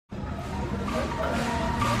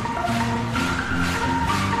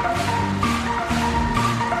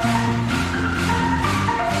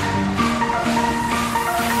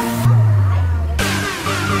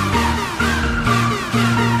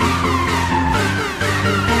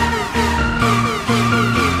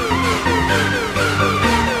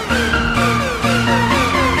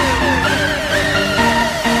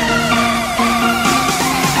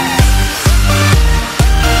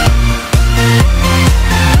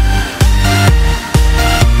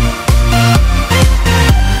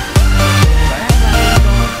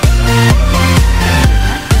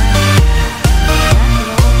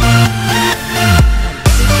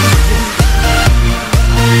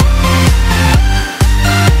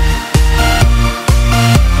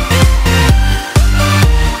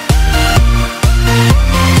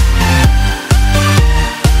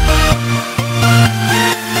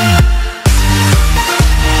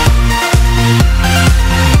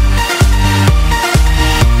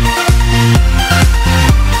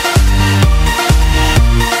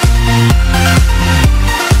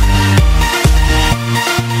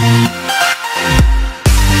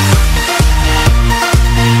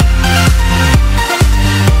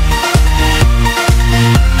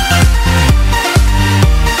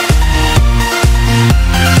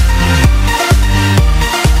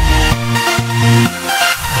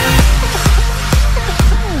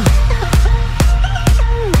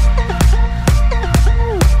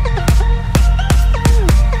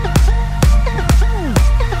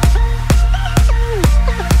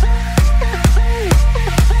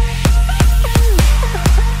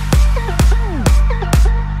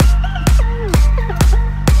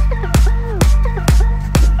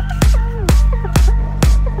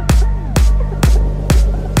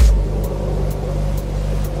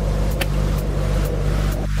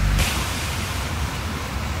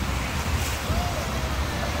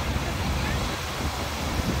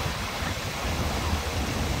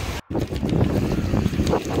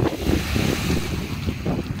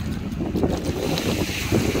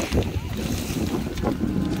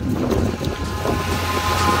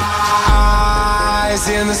Eyes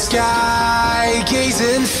in the sky,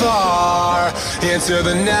 gazing far into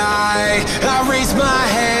the night. I raise my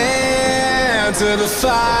hand to the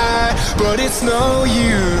fire, but it's no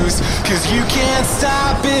use, 'cause you can't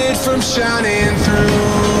stop it from shining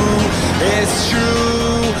through. It's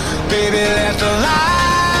true, baby, let the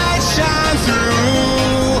light shine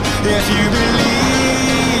through. If you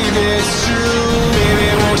believe it's true, baby,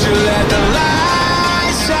 won't you let the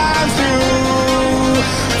light shine through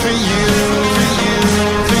for you, for you,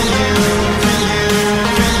 for you, for you, for you,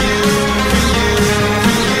 for you, for you,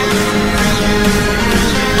 for you, for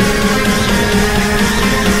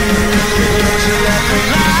you. Won't you let the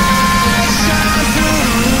light shine through?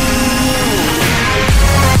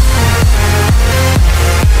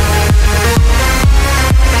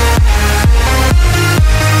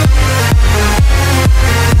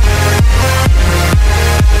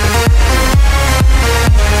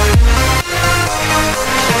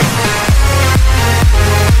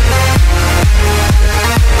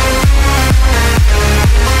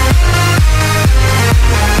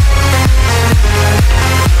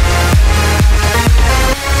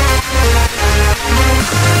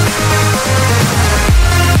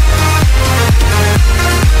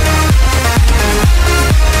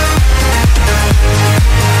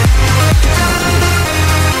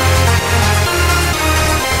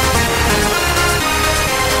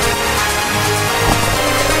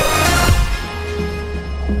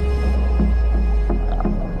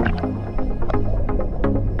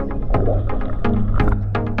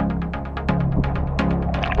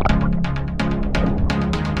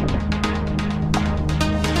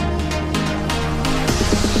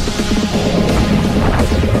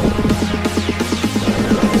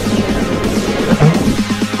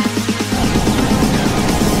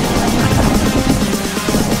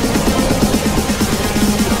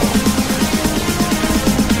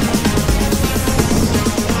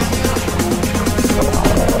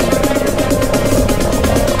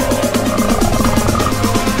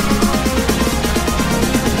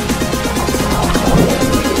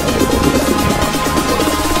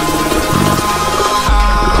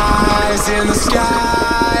 In the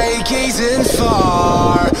sky, gazing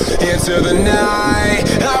far into the night.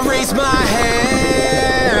 I raise my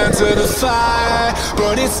hand to the fire,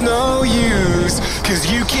 but it's no use, 'cause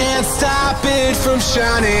you can't stop it from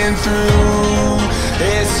shining through.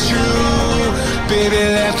 It's true, baby,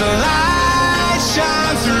 let the light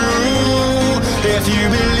shine through. If you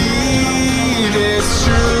believe it's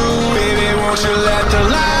true, baby, won't you let the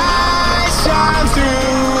light shine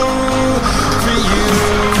through for you,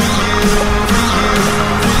 for you.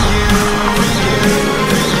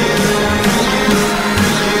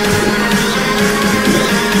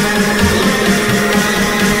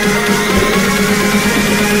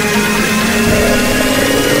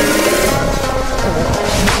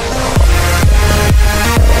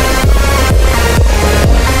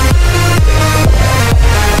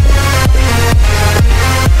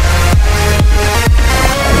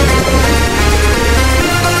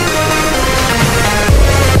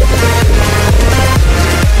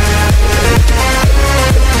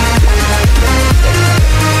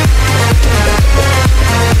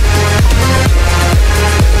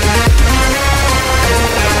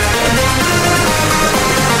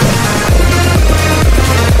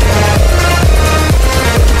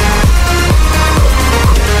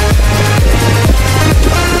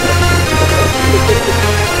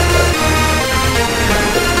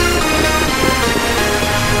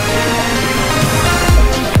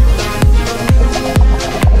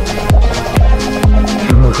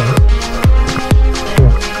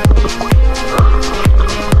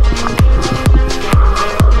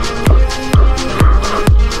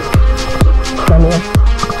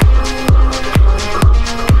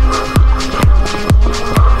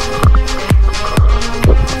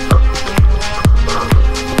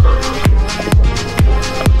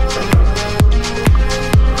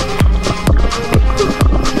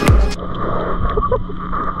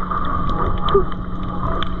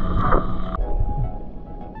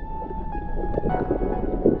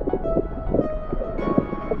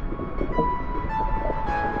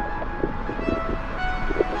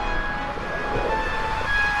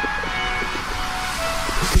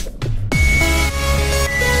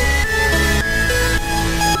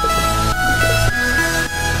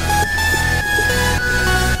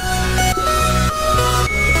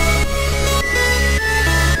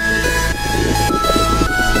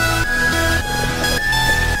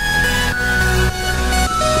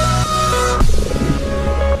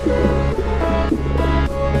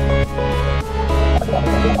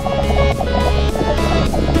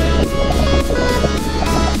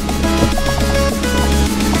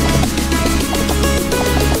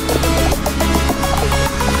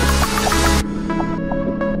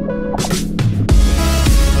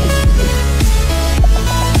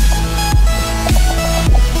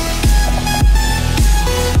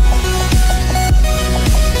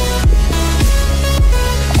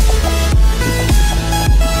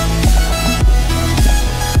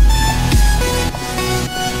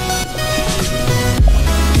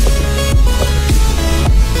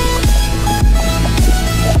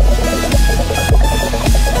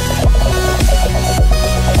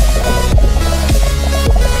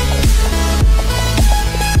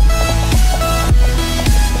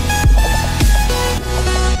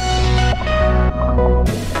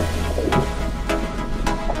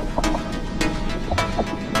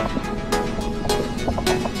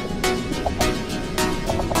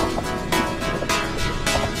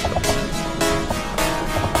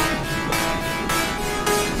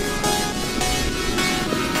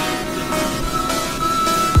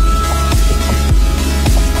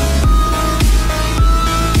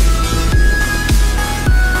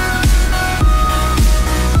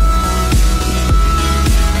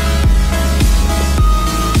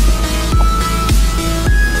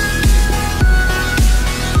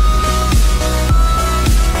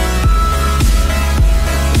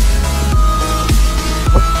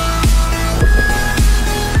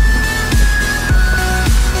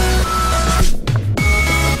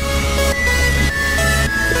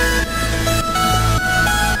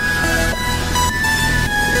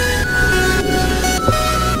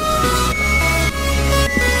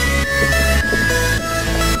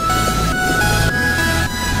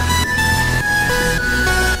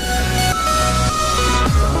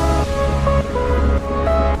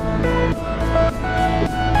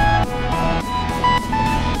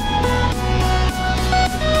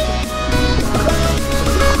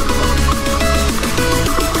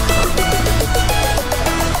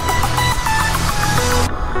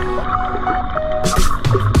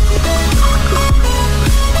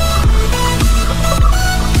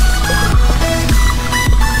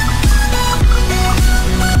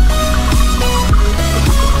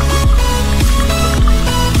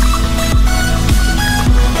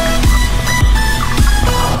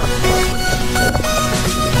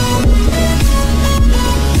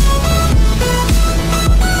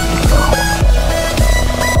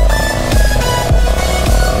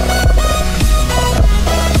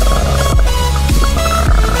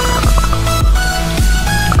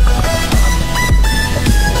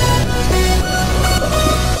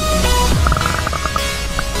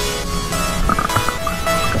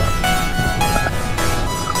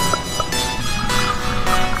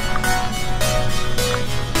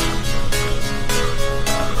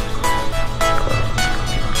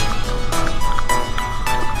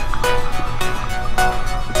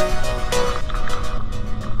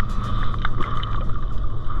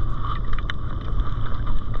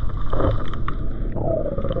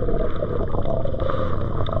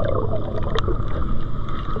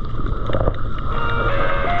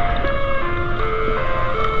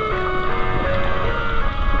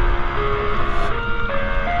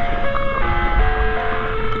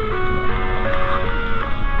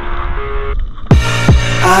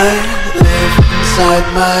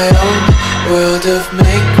 my own world of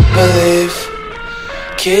make-believe.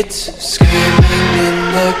 Kids screaming in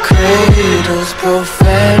their cradles,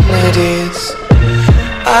 profanities.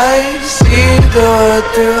 I see the world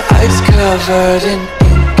through eyes covered in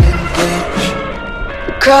ink and bleach.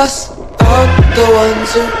 Cross out the ones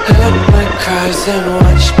who heard my cries and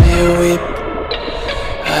watched me weep.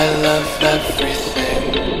 I love everything.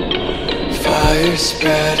 Fire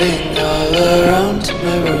spreading all around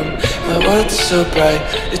my room. My world's so bright,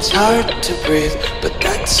 it's hard to breathe, but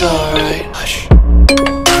that's alright. Hush.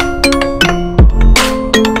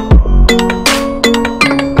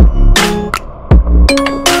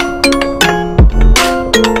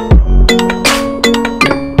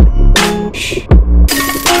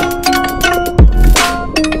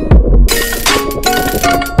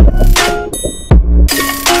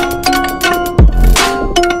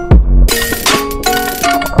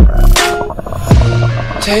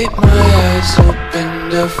 Take my eyes open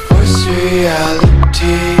to force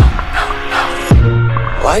reality.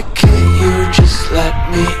 Why can't you just let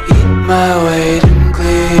me eat my weight in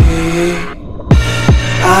glee?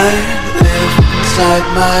 I live inside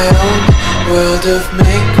my own world of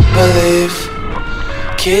make-believe.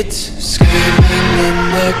 Kids screaming in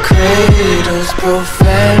their cradles,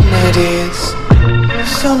 profanities.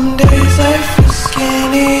 Some days I feel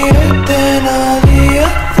skinnier than all the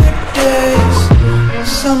other days.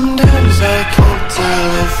 Sometimes I can't tell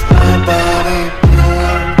if my body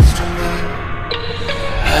belongs to me.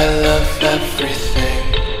 I love everything.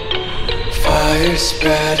 Fire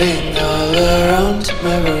spreading all around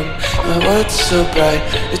my room. My world's so bright,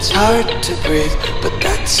 it's hard to breathe, but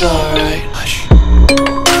that's alright. Hush.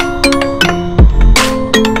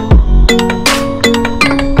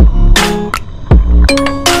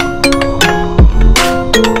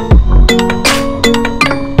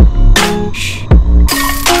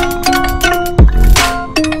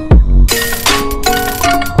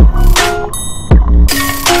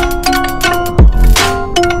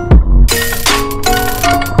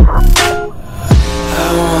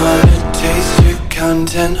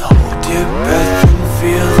 Content, hold your breath and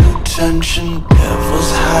feel the tension.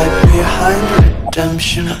 Devils hide behind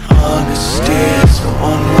redemption. Honesty is a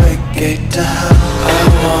one-way gate to hell. I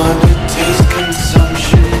wanna taste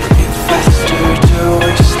consumption. Breathe faster to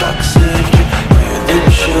waste oxygen. Hear the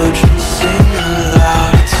children sing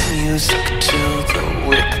aloud. It's music till the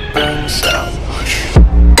wick burns out.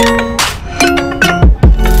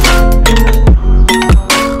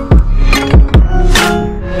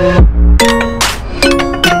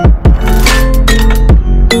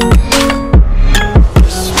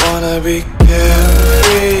 Be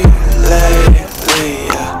carefree lately,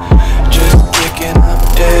 yeah. Just kicking up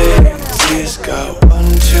daisies. Got one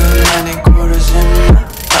too many quarters in my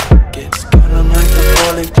pockets. Got 'em like the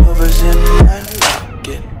four-leaf clovers in my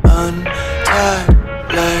locket. Untied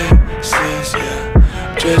laces,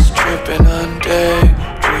 yeah. Just tripping on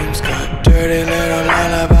daydreams. Got dirty little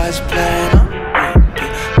lullabies playing on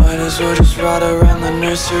repeat. Might as well just ride around the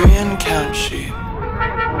nursery and count sheep.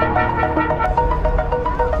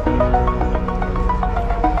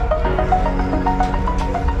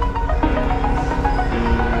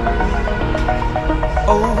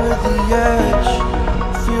 Over the edge,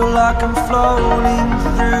 feel like I'm floating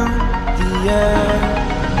through the air.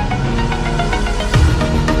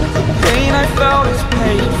 The pain I felt is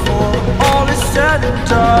paid for, all is said and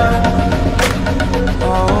done.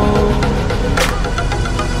 Oh,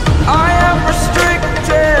 I am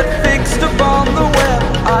restricted, fixed upon the web.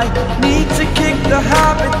 I need to kick the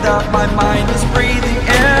habit that my mind is breathing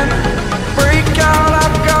in. Break out,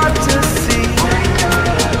 I've got to see.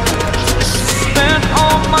 Spent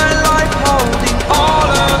all my life holding all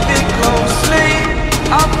of it closely.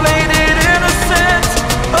 I played it innocent,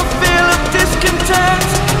 a feel of discontent.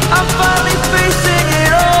 I'm finally facing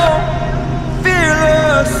it all,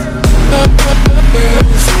 fearless.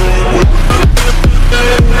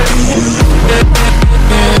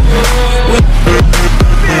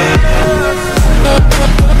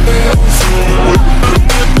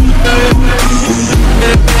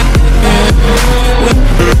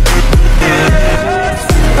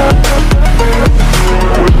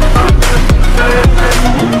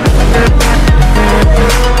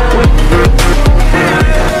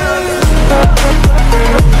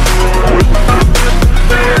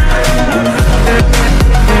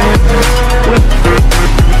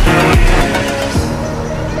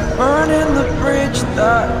 Burning the bridge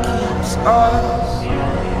that keeps us.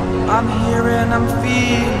 I'm here and I'm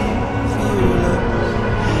feeling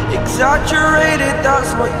exaggerated,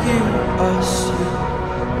 that's what you assume.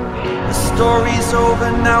 The story's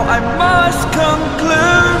over now, I must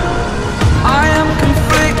conclude. I am confused.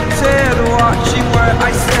 head, watching where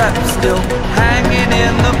I step, still hanging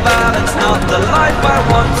in the balance. Not the life I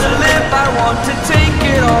want to live, I want to take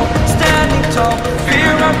it all, standing tall.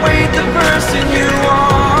 Fear I weighed the person you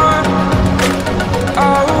are.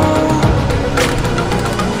 Oh,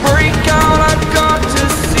 break out, I've got to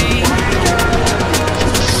see.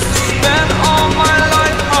 Spent all my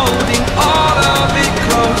life holding all of it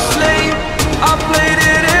closely. I played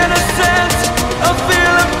it innocent, a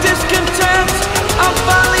feel of discontent. I'm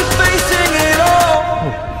finally facing it all,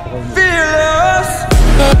 fearless.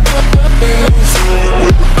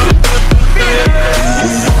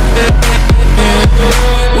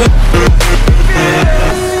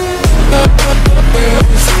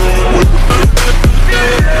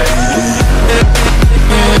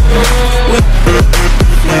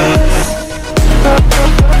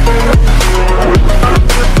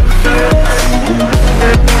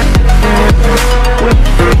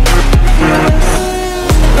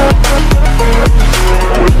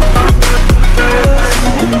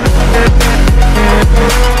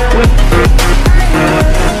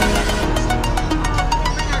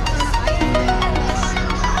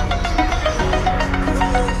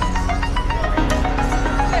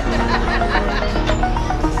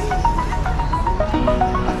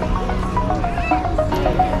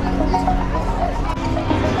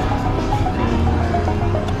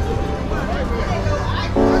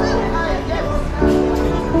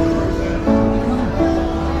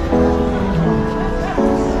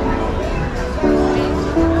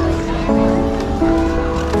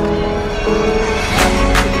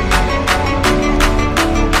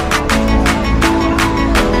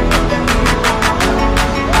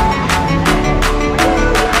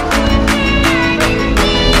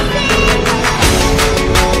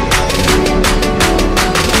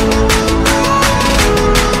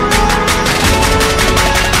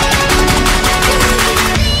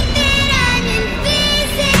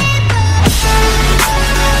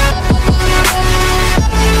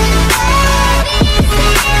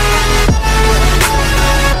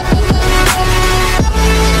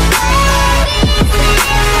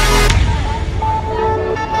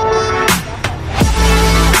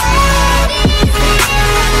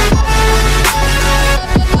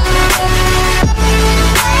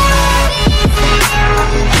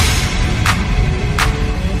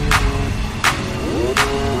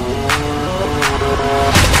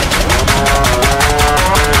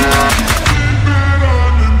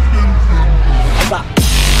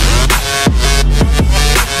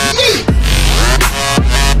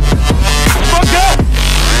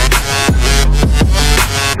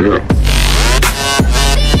 Yeah.